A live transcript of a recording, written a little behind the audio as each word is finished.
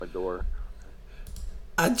door.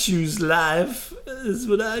 I choose life. Is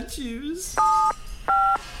what I choose.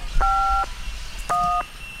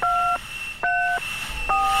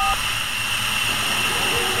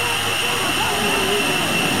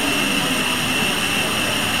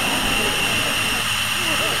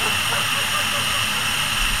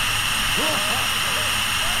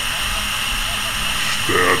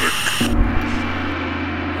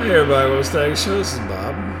 Hey everybody, welcome to Static Show. This is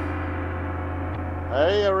Bob.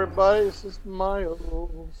 Hey everybody, this is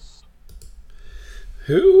Miles.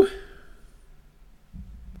 Who?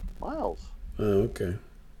 Miles. Oh, okay.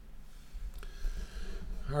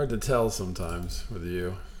 Hard to tell sometimes with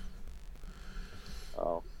you.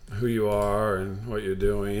 Oh. Who you are and what you're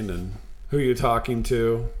doing and who you're talking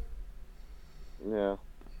to. Yeah.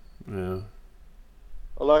 Yeah.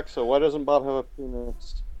 Alexa, why doesn't Bob have a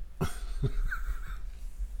penis?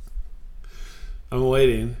 I'm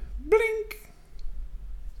waiting. Blink.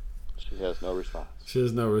 She has no response. She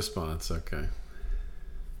has no response. Okay.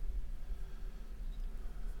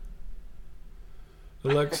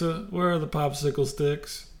 Alexa, where are the popsicle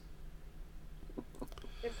sticks?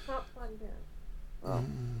 It's not fun there. Oh.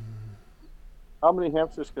 How many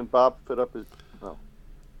hamsters can Bob fit up his... Oh.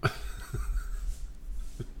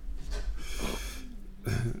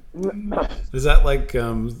 Is that like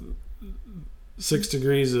 6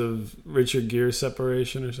 degrees of Richard Gere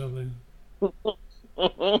separation or something?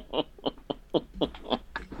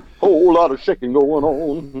 Whole lot of shaking going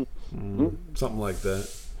on. Something like that.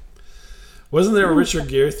 Wasn't there a Richard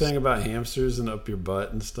Gere thing about hamsters and up your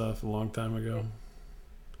butt and stuff a long time ago?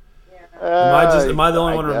 Am I the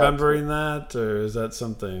only one remembering that, or is that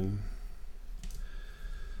something?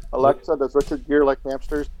 Alexa, does Richard Gere like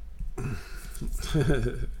hamsters?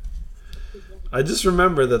 I just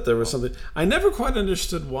remember that there was something. I never quite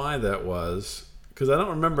understood why that was, because I don't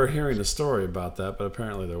remember hearing a story about that, but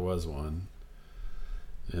apparently there was one.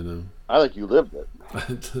 You know. I think you lived it.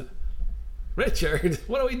 Richard,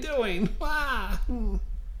 what are we doing?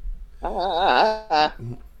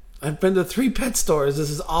 I've been to 3 pet stores. This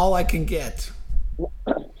is all I can get.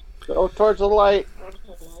 Go towards the light.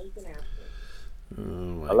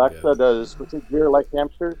 Oh Alexa, God. does Richard Gere like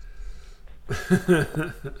hamsters?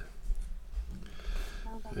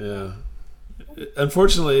 Yeah.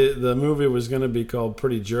 Unfortunately, the movie was going to be called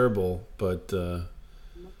Pretty Gerbil, but they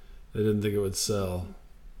didn't think it would sell.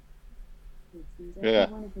 Yeah.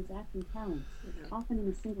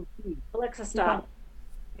 Alexa, stop.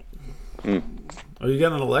 Oh, you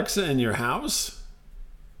got an Alexa in your house?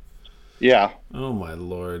 Yeah. Oh my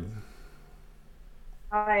Lord.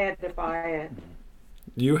 I had to buy it.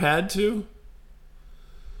 You had to?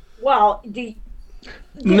 Well,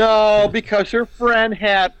 No, because your friend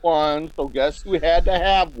had one, so guess who had to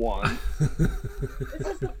have one?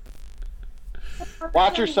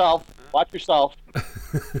 Watch yourself. Watch yourself.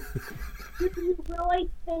 Do you really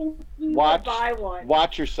think you would buy one?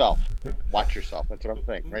 Watch yourself. Watch yourself. That's what I'm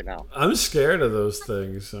saying right now. I'm scared of those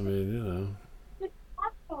things. I mean, you know. The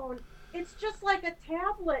smartphone, it's just like a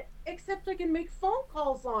tablet, except I can make phone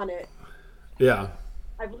calls on it. Yeah.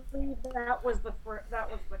 I believe that was the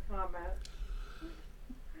comment.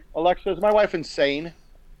 Alexa, is my wife insane?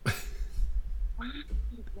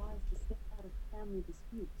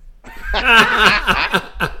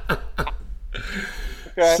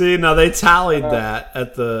 Okay. See, now they tallied that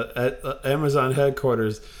at Amazon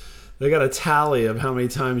headquarters. They got a tally of how many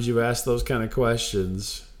times you asked those kind of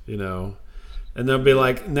questions, you know. And they'll be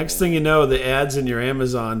like, next thing you know, the ads in your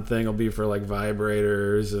Amazon thing will be for like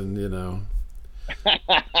vibrators and, you know.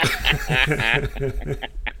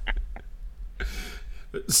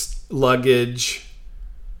 Luggage.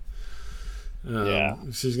 Yeah.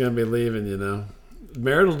 She's going to be leaving, you know.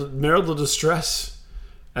 Marital distress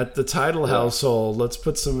at the Title household. Let's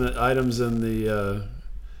put some items in the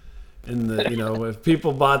you know, if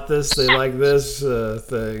people bought this, they like this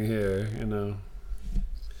thing here, you know.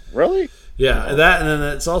 Really? Yeah, that, and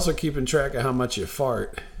then it's also keeping track of how much you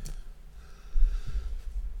fart.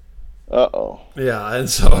 Uh-oh. Yeah, and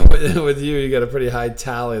so with you got a pretty high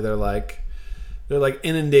tally. They're like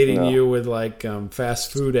inundating you with like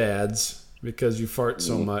fast food ads because you fart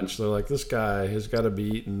so much. They're like, this guy has got to be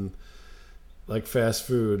eating like fast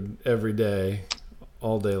food every day,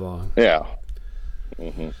 all day long. Yeah.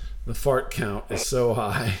 Mm-hmm. The fart count is so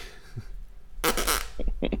high.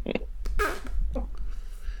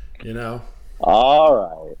 You know? All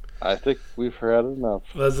right. I think we've had enough.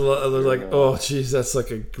 That's like, oh, geez, that's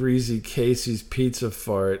like a greasy Casey's pizza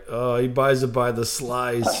fart. Oh, he buys it by the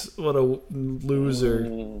slice. What a loser.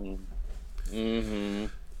 Mm-hmm.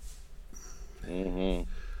 Mm-hmm.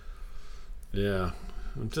 Yeah.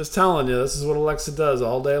 I'm just telling you, this is what Alexa does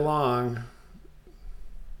all day long.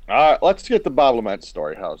 All right, let's get the bottleneck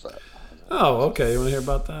story. How's that? Oh, okay. You want to hear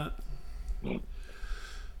about that?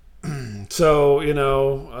 So,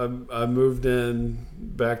 I moved in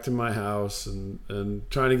back to my house and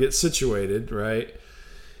trying to get situated, right?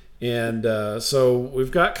 And so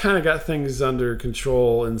we've got things under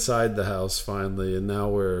control inside the house finally, and now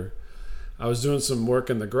I was doing some work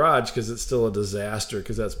in the garage because it's still a disaster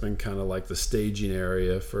because that's been kind of like the staging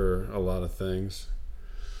area for a lot of things.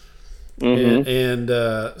 Mm-hmm. And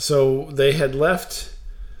so they had left.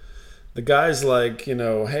 The guy's like,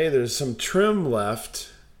 hey, there's some trim left.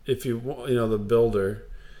 If you want, the builder,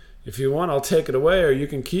 if you want, I'll take it away, or you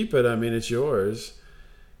can keep it. I mean, it's yours.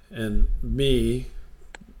 And me,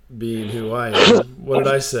 being who I am, what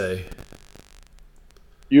did I say?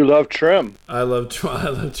 You love trim. I love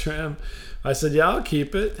trim. I said, yeah, I'll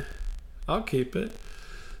keep it.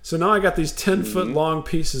 So now I got these 10-foot long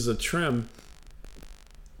pieces of trim.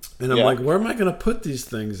 And I'm like, where am I going to put these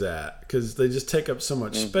things at? Because they just take up so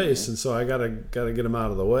much space. And so I gotta get them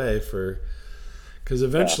out of the way because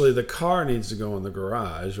eventually the car needs to go in the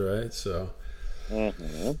garage, right? So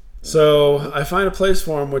so I find a place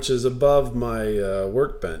for them which is above my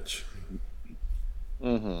workbench.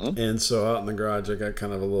 And so out in the garage, I got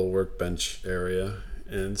kind of a little workbench area.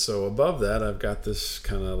 And so above that, I've got this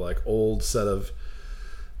kind of like old set of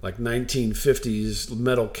like 1950s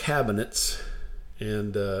metal cabinets.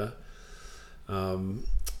 And I'm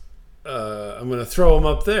going to throw them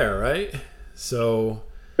up there, right? So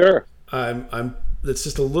sure. It's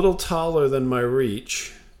just a little taller than my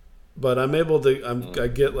reach, but I'm able to. I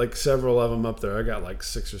get like several of them up there. I got like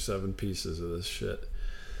 6 or 7 pieces of this shit,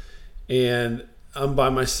 and I'm by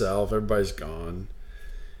myself. Everybody's gone,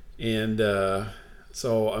 and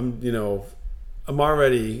so I'm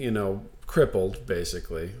already crippled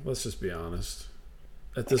basically. Let's just be honest.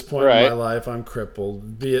 At this point in my life, I'm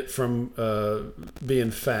crippled, be it from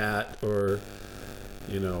being fat or,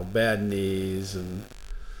 bad knees and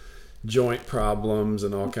joint problems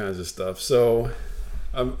and all kinds of stuff. So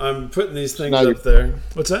I'm putting these things up there.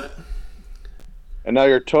 What's that? And now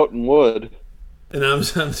you're toting wood. And I'm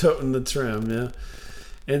toting the trim, yeah.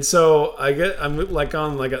 And so I got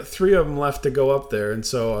 3 of them left to go up there. And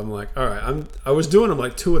so I'm like, all right, I was doing them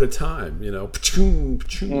like 2 at a time, And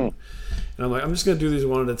I'm like, I'm just going to do these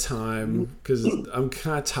 1 at a time because I'm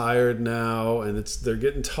kind of tired now, and they're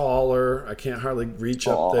getting taller. I can't hardly reach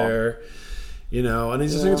up there, and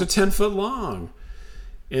these things are 10 foot long.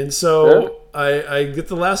 And so I get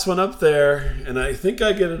the last one up there, and I think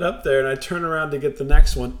I get it up there, and I turn around to get the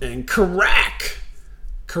next one, and karate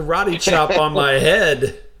chop on my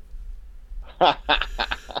head.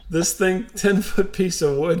 This thing, 10-foot piece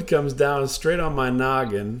of wood comes down straight on my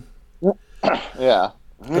noggin. Yeah.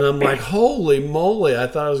 And I'm like, holy moly, I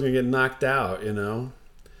thought I was going to get knocked out,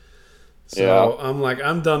 So I'm like,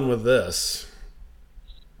 I'm done with this.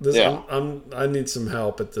 I need some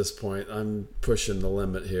help at this point. I'm pushing the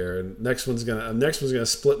limit here. And next one's gonna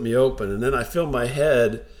split me open. And then I feel my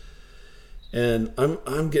head, and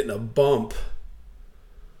I'm getting a bump.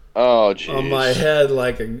 Oh, geez. On my head,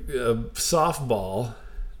 like a softball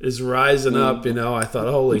is rising up. I thought,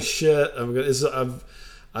 holy shit,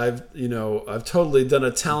 I've totally done a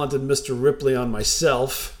talented Mr. Ripley on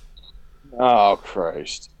myself. Oh,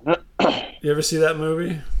 Christ. You ever see that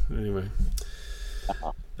movie? Anyway.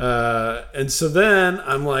 And so then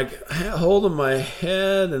I'm like holding my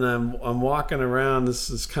head, and I'm walking around. This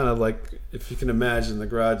is kind of like, if you can imagine, the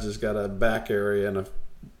garage has got a back area and a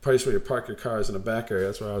place where you park your cars in a back area.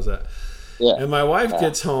 That's where I was at. Yeah. And my wife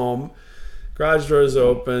gets home. Garage door's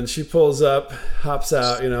open. She pulls up, hops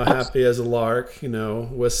out, happy as a lark,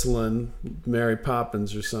 whistling Mary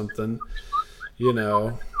Poppins or something.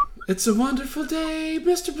 It's a wonderful day,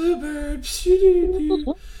 Mr. Bluebird.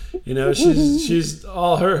 She's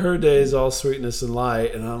all her days, all sweetness and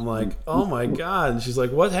light. And I'm like, oh my God. And she's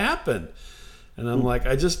like, what happened? And I'm like,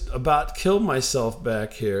 I just about killed myself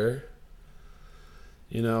back here,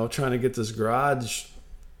 trying to get this garage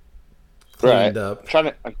cleaned up.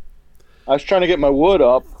 I was trying to get my wood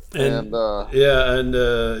up, trying to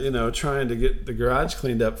get the garage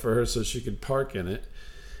cleaned up for her so she could park in it.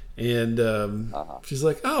 And she's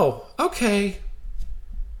like, "Oh, okay."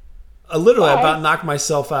 I literally about knocked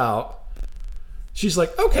myself out. She's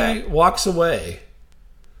like, "Okay," walks away.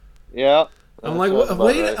 Yeah. I'm like,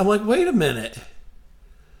 wait. Right. I'm like, wait a minute.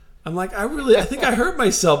 I'm like, I think I hurt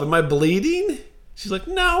myself. Am I bleeding? She's like,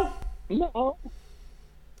 no.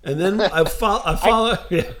 And then I follow.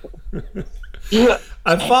 Yeah.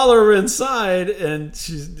 I follow her inside, and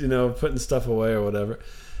she's putting stuff away or whatever.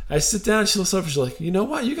 I sit down, she looks over, she's like, you know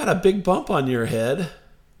what? You got a big bump on your head.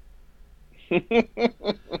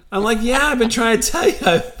 I'm like, yeah, I've been trying to tell you.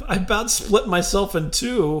 I about split myself in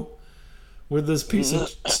two with this piece of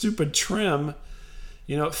stupid trim.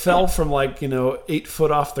 You know, it fell from 8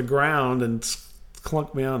 foot off the ground and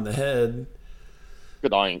clunked me on the head.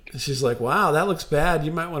 Good oink. She's like, wow, that looks bad.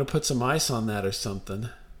 You might want to put some ice on that or something.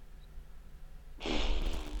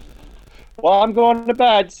 Well, I'm going to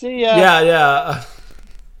bed. See ya. Yeah.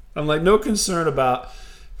 I'm like, no concern about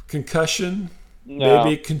concussion,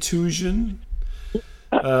 maybe contusion.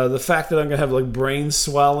 The fact that I'm going to have like brain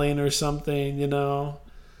swelling or something, you know.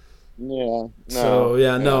 Yeah. So,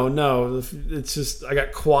 no. It's just, I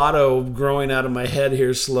got quado growing out of my head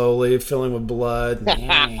here slowly, filling with blood.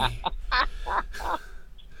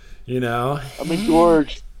 You know? I'm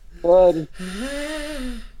engorged. Blood.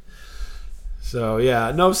 So,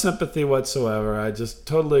 yeah, no sympathy whatsoever. I just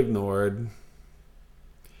totally ignored.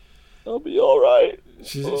 I'll be all right.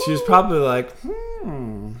 She's probably like,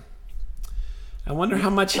 I wonder how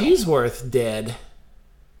much he's worth dead.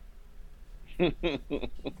 I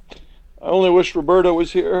only wish Roberta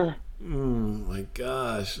was here. My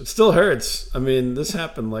gosh. It still hurts. I mean, this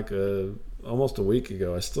happened almost a week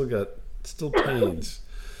ago. I still pains.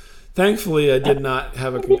 Thankfully, I did not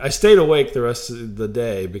have I stayed awake the rest of the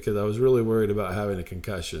day because I was really worried about having a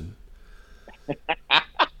concussion.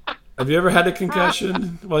 Have you ever had a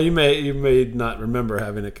concussion? Well, you may not remember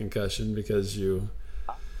having a concussion because you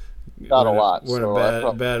got a lot. Were in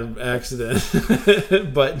a bad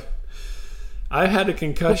accident. But I had a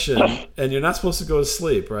concussion, and you're not supposed to go to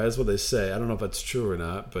sleep, right? That's what they say. I don't know if that's true or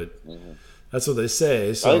not, but that's what they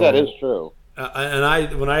say. So, I think that is true.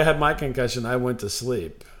 When I had my concussion, I went to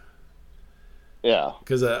sleep. Yeah,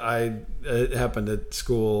 because it happened at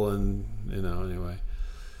school, and anyway.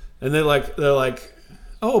 And they're like,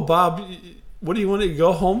 "Oh, Bob, what do you want to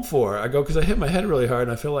go home for?" I go, "Because I hit my head really hard,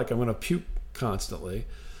 and I feel like I'm going to puke constantly."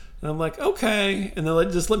 And I'm like, "Okay," and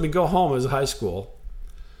then just let me go home. It was high school.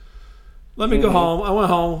 Let me go home. I went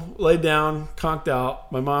home, laid down, conked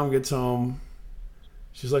out. My mom gets home.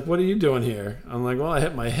 She's like, "What are you doing here?" I'm like, "Well, I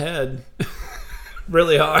hit my head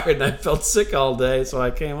really hard, and I felt sick all day, so I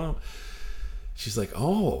came home." She's like,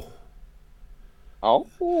 "Oh,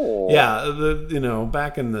 yeah."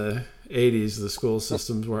 Back in the '80s, the school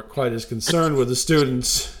systems weren't quite as concerned with the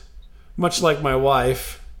students, much like my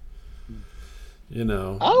wife.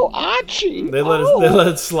 Oh, Archie. They let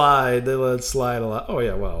it slide. They let it slide a lot. Oh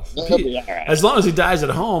yeah, well, as long as he dies at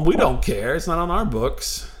home, we don't care. It's not on our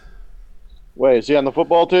books. Wait, is he on the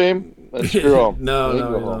football team? Let's screw him. No, he's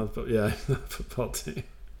on the football team.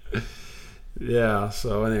 Yeah.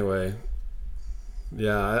 So anyway.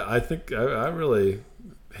 Yeah, I think I really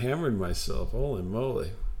hammered myself. Holy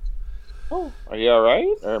moly. Oh, are you all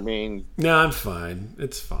right? I mean... No, I'm fine.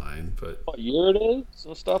 It's fine, but... What year it is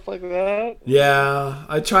and stuff like that? Yeah,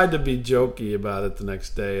 I tried to be jokey about it the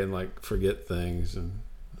next day and, forget things and,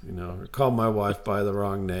 call my wife by the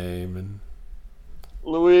wrong name and...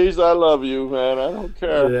 Louise, I love you, man. I don't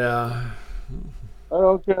care. Yeah. I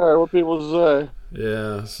don't care what people say.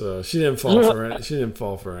 Yeah, so she didn't fall for it. She didn't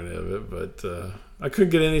fall for any of it, but I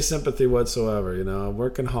couldn't get any sympathy whatsoever. I'm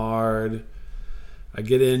working hard. I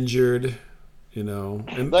get injured,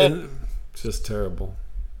 and it's just terrible.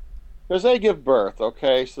 Because they give birth,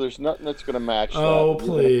 okay? So there's nothing that's going to match that. Oh,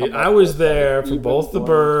 please. I was there for both the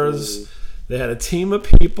births. They had a team of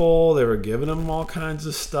people. They were giving them all kinds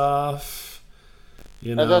of stuff.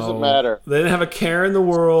 That doesn't matter. They didn't have a care in the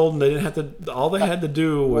world, and they didn't have to. All they had to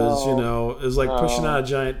do was, it was like pushing out a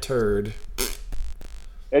giant turd.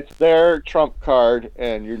 It's their trump card,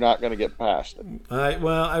 and you're not going to get past it.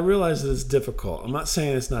 I realize that it's difficult. I'm not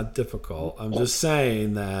saying it's not difficult. I'm just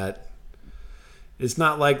saying that it's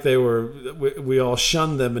not like we all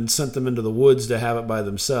shunned them and sent them into the woods to have it by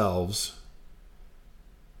themselves.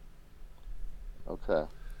 Okay.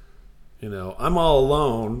 I'm all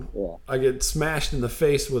alone. Yeah. I get smashed in the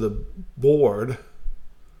face with a board.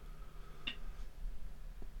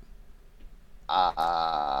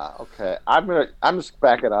 Okay. I'm just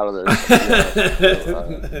backing out of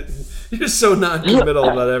there. You're so non-committal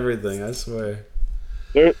about everything, I swear.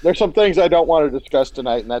 There's some things I don't want to discuss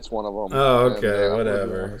tonight, and that's one of them. Oh, okay.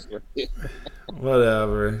 Whatever.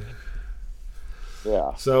 Whatever.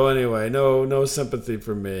 Yeah. So anyway, no sympathy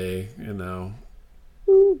for me,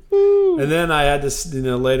 And then I had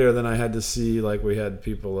to, later then I had to see, we had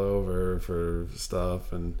people over for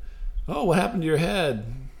stuff, and, oh, what happened to your head?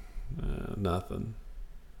 Nothing.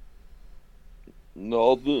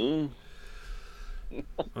 Nothing.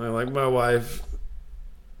 Like my wife,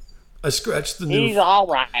 I scratched the He's all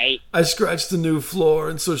right. I scratched the new floor,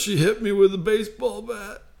 and so she hit me with a baseball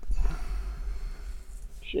bat.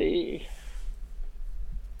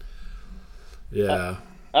 Yeah.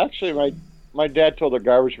 Actually, my dad told the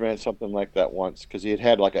garbage man something like that once because he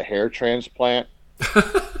had like a hair transplant,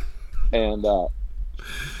 and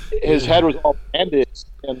his Yeah. head was all bandaged,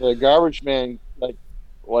 and the garbage man like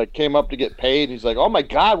came up to get paid. He's like, "Oh my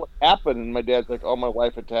God, what happened?" And my dad's like, "Oh, my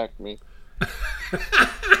wife attacked me."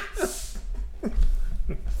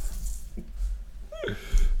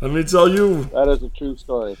 Let me tell you. That is a true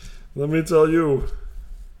story. Let me tell you.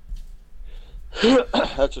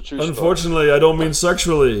 That's a true story. Unfortunately, I don't mean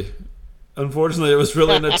sexually. Unfortunately, it was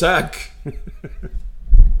really an attack.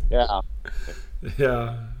 Yeah.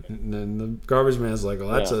 Yeah. And then the garbage man's like, "Well,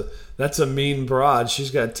 Yeah. that's a mean broad. She's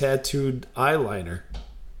got tattooed eyeliner."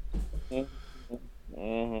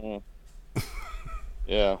 Hmm.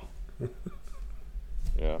 Yeah.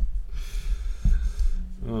 Yeah.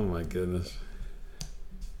 Oh my goodness.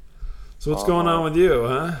 So what's going on with you,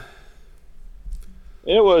 huh?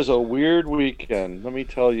 It was a weird weekend, let me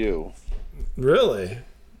tell you. Really?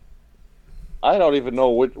 I don't even know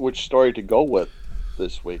which story to go with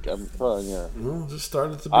this week. I'm telling you. Well, just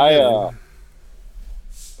start at the I beginning.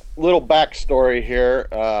 Little backstory here,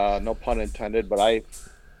 no pun intended, but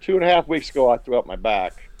 2.5 weeks ago I threw out my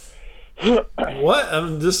back. What?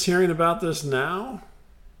 I'm just hearing about this now?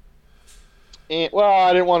 And, well,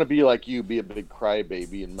 I didn't want to be like you, be a big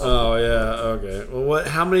crybaby and Oh, yeah. Okay. Well,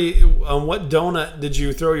 what donut did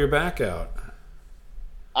you throw your back out?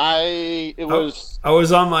 I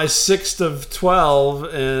was on my 6th of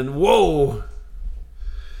 12 and whoa.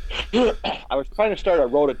 I was trying to start a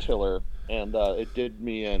rototiller and it did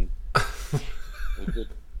me in. It did.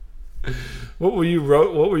 What were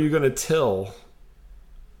you going to till?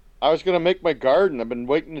 I was going to make my garden. I've been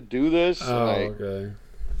waiting to do this. Oh, and okay.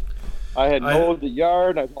 I had mowed the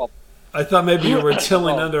yard. I thought maybe you were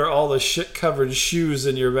tilling under all the shit-covered shoes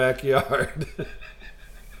in your backyard.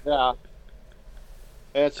 Yeah.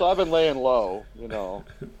 And so I've been laying low,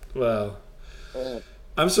 Well, And,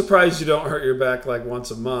 I'm surprised you don't hurt your back like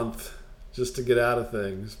once a month just to get out of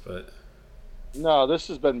things, but... no, this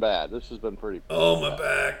has been bad. This has been pretty bad. Oh, my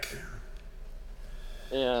back.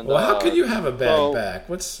 And Well, how can you have a bad back?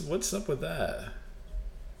 What's up with that?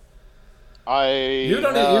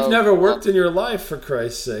 You've never worked in your life, for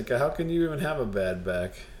Christ's sake. How can you even have a bad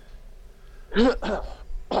back?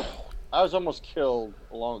 I was almost killed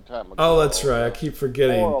a long time ago. Oh, that's right. I keep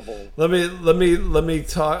forgetting. Horrible. Let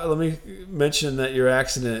me mention that your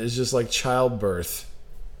accident is just like childbirth.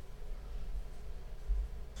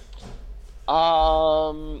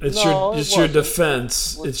 It's your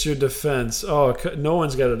defense. It's your defense. Oh, no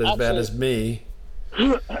one's got it as bad as me.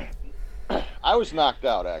 I was knocked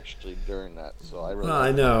out actually during that, so I really.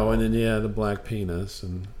 I know, and then the black penis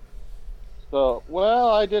and. So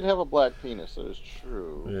I did have a black penis. That is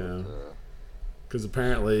true. Yeah. Because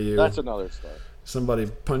apparently that's another story. Somebody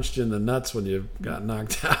punched you in the nuts when you got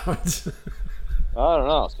knocked out. I don't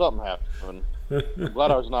know. Something happened. I'm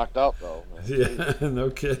glad I was knocked out though. Yeah, no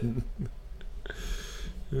kidding.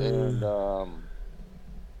 And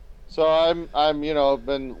so I'm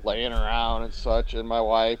been laying around and such, and my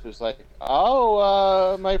wife is like,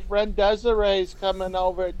 "Oh, my friend Desiree's coming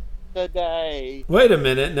over today." Wait a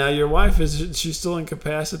minute. Now your wife is she still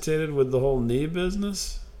incapacitated with the whole knee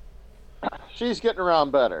business? She's getting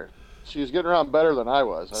around better. She's getting around better than I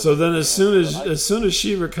was. So then, as soon as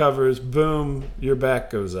she recovers, boom, your back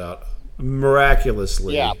goes out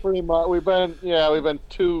miraculously. Yeah, pretty much. We've been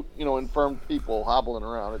two infirm people hobbling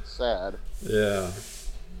around. It's sad. Yeah.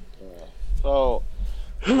 So,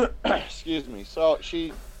 excuse me. So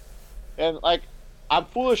I'm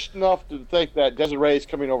foolish enough to think that Desiree's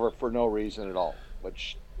coming over for no reason at all,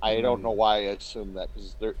 which I don't know why I assume that,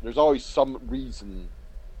 because there's always some reason.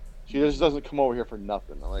 She just doesn't come over here for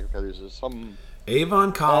nothing. I'm like, okay, there's just some...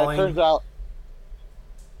 Avon calling. It turns out...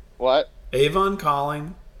 What? Avon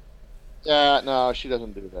calling. Yeah, no, she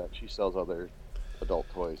doesn't do that. She sells other adult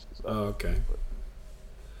toys and stuff. Oh, okay.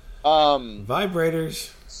 But,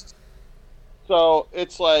 vibrators. So,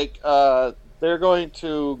 it's like, they're going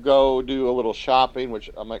to go do a little shopping, which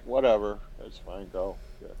I'm like, whatever. That's fine, go.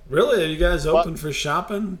 Yeah. Really? Are you guys open for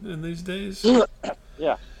shopping in these days?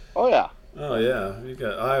 Yeah. Oh, yeah. Oh, yeah. You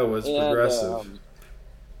got Iowa's progressive.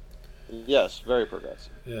 Yes, very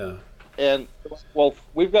progressive. Yeah. And, well,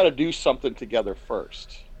 we've got to do something together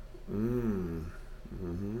first. Mm-hmm.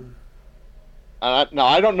 Now,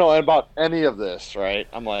 I don't know about any of this, right?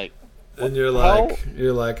 I'm like... And you're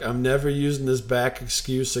like, I'm never using this back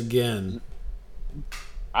excuse again.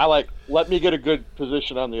 Let me get a good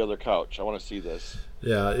position on the other couch. I want to see this.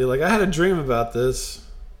 Yeah, you're like, I had a dream about this.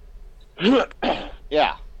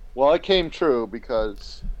 Yeah. Well, it came true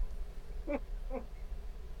because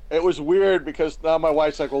it was weird because now my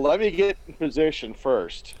wife's like, well, let me get in position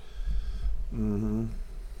first. Mm-hmm.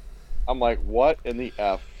 I'm like, what in the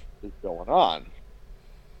F is going on?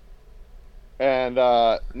 And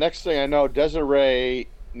next thing I know, Desiree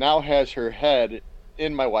now has her head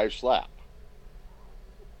in my wife's lap.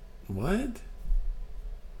 What?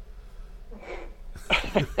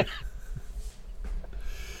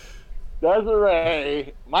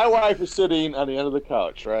 Desiree, my wife is sitting on the end of the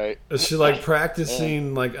couch, right? Is she like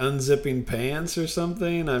practicing like unzipping pants or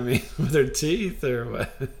something? I mean, with her teeth or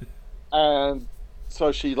what? And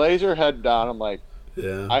so she lays her head down. I'm like,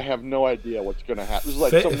 Yeah. I have no idea what's going to happen. This is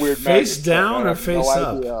like some weird face magic down trick. I or have face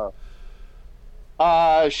no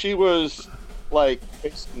up? idea. She was like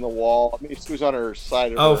facing the wall. I mean, she was on her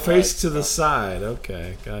side. Of Oh, her face head, to the side.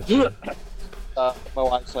 Okay, gotcha. My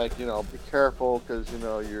wife's like, be careful because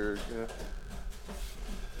you're.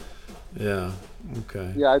 Yeah.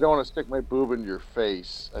 Okay. Yeah, I don't want to stick my boob in your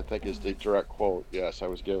face, I think is the direct quote. Yes, I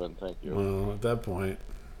was given. Thank you. Well, at that point,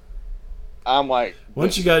 I'm like,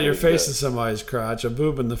 once you got your face in somebody's crotch, a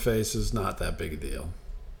boob in the face is not that big a deal.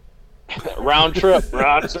 round trip.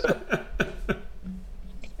 Face up.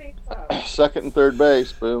 Second and third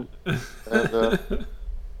base, boom. And,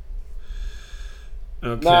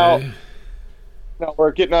 Okay. now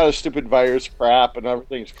we're getting out of stupid virus crap and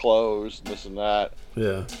everything's closed and this and that.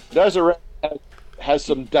 Yeah. Desiree has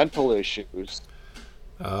some dental issues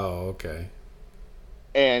Oh, okay.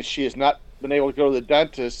 and she has not been able to go to the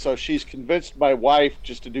dentist, so she's convinced my wife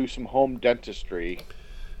just to do some home dentistry.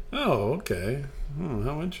 Oh, okay.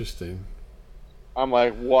 How interesting. I'm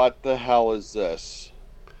like, what the hell is this?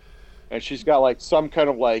 And she's got like some kind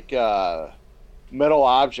of like metal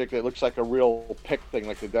object that looks like a real pick thing,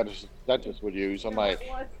 like the dentist would use. I'm like, It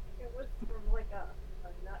was from like a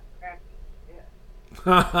nut cracking shit.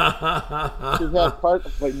 she's had part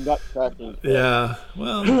of my nut cracking. Yeah.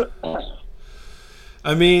 Well,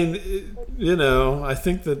 I mean, I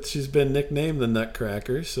think that she's been nicknamed the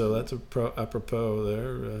Nutcracker, so that's apropos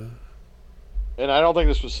there. And I don't think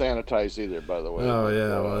this was sanitized either, by the way. Oh,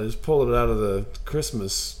 yeah. Well, just pulled it out of the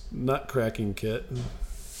Christmas nut cracking kit.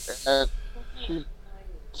 And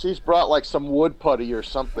she's brought like some wood putty or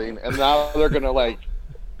something, and now they're gonna like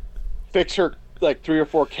fix her like 3 or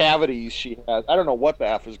 4 cavities she has. I don't know what the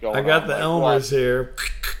F is going on. I got the like, Elmers what? here.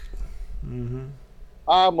 Mm-hmm.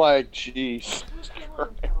 I'm like, jeez.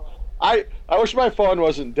 I wish my phone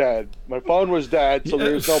wasn't dead. My phone was dead, so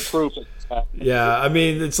there's no proof it's happening. Yeah, I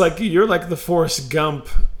mean, it's like you're like the Forrest Gump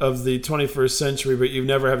of the 21st century, but you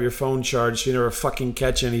never have your phone charged, so you never fucking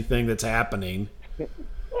catch anything that's happening.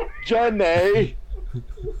 Jenny.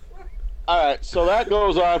 All right, so that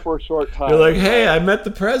goes on for a short time. You're like, hey, I met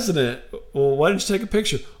the president. Well, why didn't you take a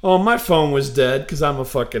picture? Oh, my phone was dead because I'm a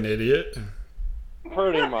fucking idiot.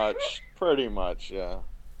 Pretty much, yeah.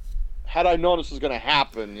 Had I known this was going to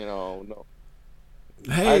happen, no.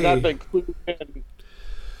 Hey. I'd not been clued in.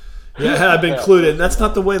 Yeah, had I been clued in. That's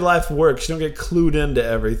not the way life works. You don't get clued into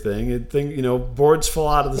everything. Boards fall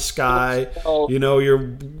out of the sky.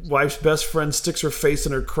 Your wife's best friend sticks her face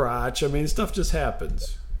in her crotch. I mean, stuff just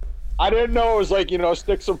happens. I didn't know it was like,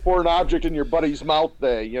 stick some foreign object in your buddy's mouth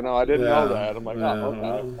day. I didn't know that. I'm like,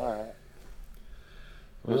 okay, all right.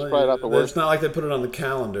 It's probably not the worst. It's not like they put it on the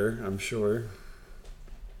calendar, I'm sure.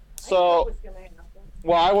 So,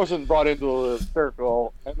 well, I wasn't brought into the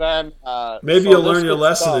circle. And then... maybe you'll learn your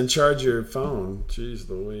lesson and charge your phone. Jeez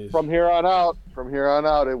Louise. From here on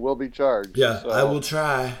out, it will be charged. Yeah, so. I will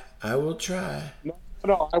try.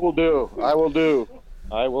 No, I will do.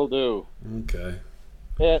 Okay.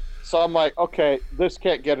 And so I'm like, okay, this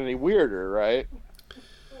can't get any weirder, right?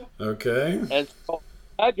 Okay. And so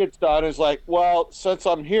that gets done is like, well, since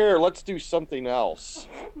I'm here, let's do something else.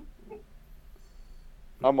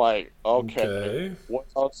 I'm like, okay. What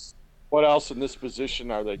else in this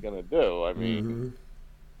position are they going to do? I mean,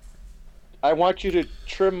 I want you to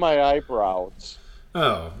trim my eyebrows.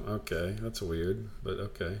 Oh, okay. That's weird, but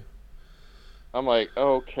okay. I'm like,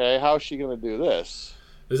 okay, how's she going to do this?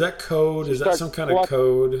 Is that code? Is that some kind of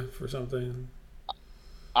code for something?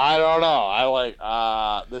 I don't know. I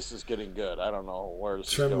like, this is getting good. I don't know where this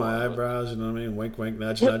is going. Trim my eyebrows, you know what I mean? Wink, wink,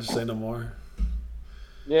 nudge, nudge, say no more.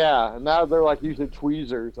 Yeah, and now they're like using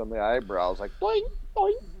tweezers on the eyebrows, like boing,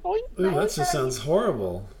 boing, boing. Ooh, that just sounds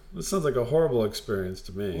horrible. This sounds like a horrible experience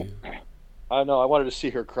to me. I know. I wanted to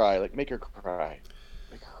see her cry. Like, make her cry.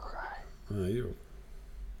 Make her cry. Oh, you're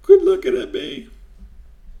good looking at me.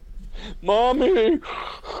 Mommy!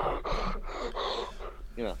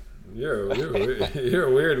 You're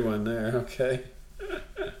a weird one there, okay?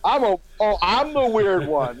 I'm the weird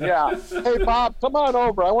one, yeah. Hey, Bob, come on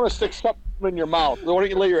over. I want to stick something them in your mouth. Why don't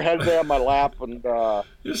you lay your head there on my lap and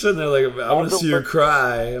You're sitting there like, I want to see her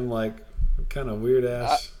cry. I'm like, what kind of weird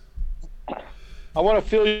ass. I want to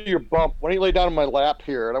feel your bump. Why don't you lay down on my lap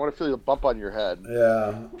here, and I want to feel the bump on your head.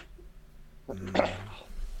 Yeah.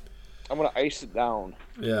 I'm gonna ice it down.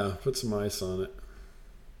 Yeah, put some ice on it.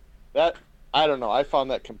 That I don't know. I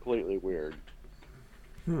found that completely weird.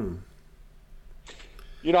 You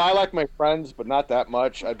know, I like my friends, but not that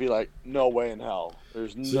much. I'd be like, no way in hell.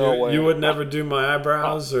 There's no way. You would never do my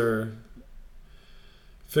eyebrows or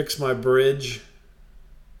fix my bridge?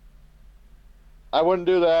 I wouldn't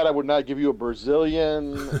do that. I would not give you a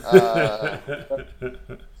Brazilian.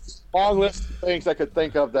 Long list of things I could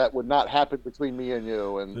think of that would not happen between me and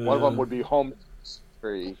you, and one of them would be home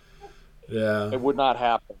free. Yeah, it would not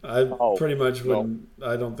happen. I pretty much wouldn't.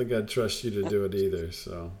 I don't think I'd trust you to do it either.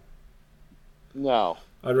 So no,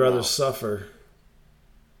 I'd rather suffer.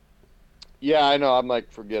 Yeah, I know. I'm like,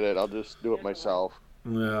 forget it. I'll just do it myself.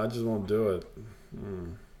 Yeah, I just won't do it.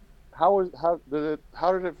 How did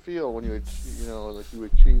it feel when you like you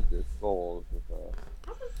achieved this goal?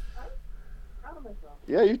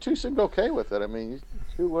 Yeah, you two seemed okay with it. I mean, you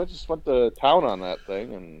two just went to town on that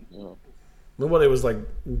thing, and nobody was like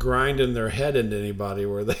grinding their head into anybody,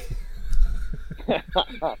 were they?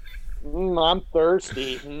 I'm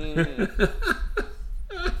thirsty.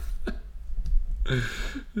 Oh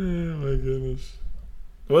my goodness!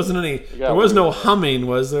 There wasn't any. There was no humming,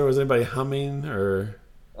 was there? Was anybody humming or?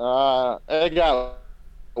 It got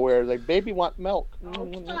weird. Like, baby, want milk?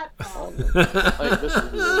 Like, this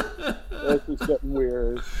is weird. This is getting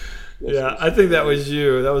weird. Yeah, I think that was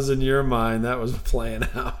you. That was in your mind. That was playing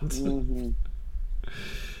out. Mm-hmm.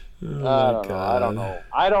 Oh I don't know.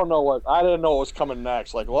 I didn't know what was coming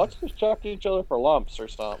next. Like, let's just check each other for lumps or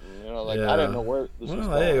something. I didn't know where this was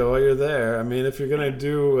going. Hey, while you're there, I mean, if you're gonna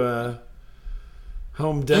do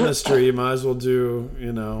home dentistry, you might as well do,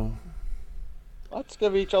 Let's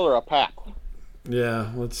give each other a pat.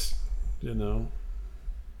 Yeah, let's,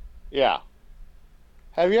 Yeah.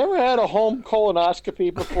 Have you ever had a home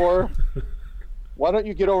colonoscopy before? Why don't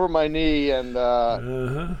you get over my knee and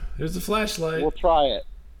here's the flashlight. We'll try it.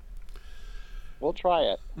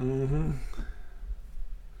 Mm-hmm.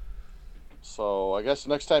 So I guess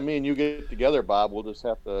next time me and you get together, Bob, we'll just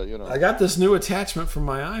have to, I got this new attachment for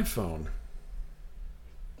my iPhone.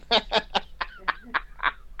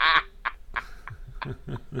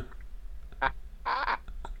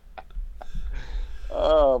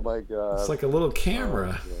 Oh my God! It's like a little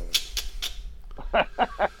camera. I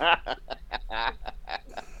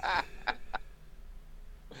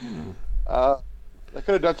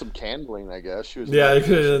could have done some candling, I guess. Yeah, I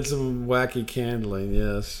could have done some wacky candling.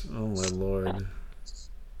 Yes. Oh my Lord.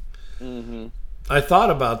 Mm-hmm. I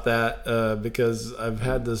thought about that because I've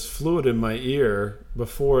had this fluid in my ear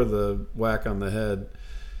before the whack on the head.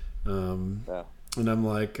 Yeah. And I'm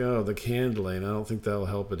like, oh, the candling. I don't think that'll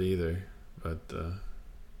help it either. But,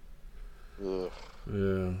 Ugh.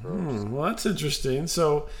 Yeah. Well, that's interesting.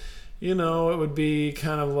 So, it would be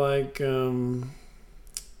kind of like, in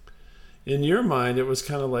your mind, it was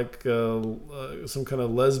kind of like some kind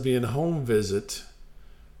of lesbian home visit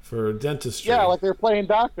for dentistry. Yeah, like they were playing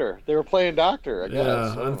doctor. I guess.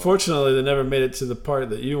 Yeah. So. Unfortunately, they never made it to the part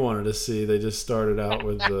that you wanted to see. They just started out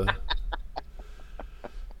with the...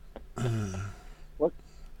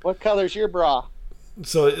 What color's your bra?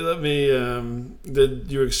 So let me.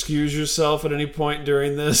 Did you excuse yourself at any point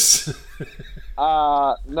during this?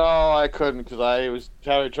 No, I couldn't because I was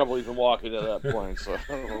having trouble even walking at that point. So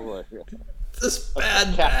this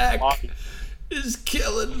bad back is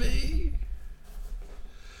killing me.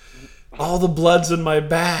 All the blood's in my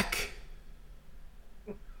back.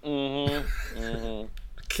 Mm-hmm.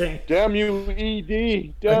 I can't. Damn you,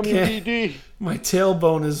 ED. Damn you, ED. My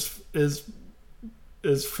tailbone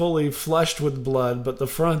is fully flushed with blood, but the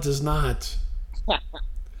front is not.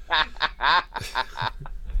 I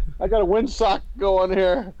got a windsock going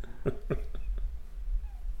here.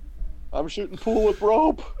 I'm shooting pool with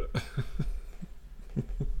rope.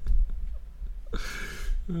 Oh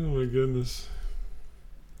my goodness.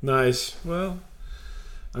 Nice. Well,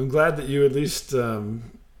 I'm glad that you at least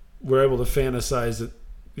were able to fantasize it,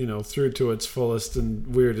 through to its fullest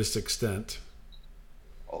and weirdest extent.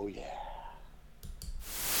 Oh yeah.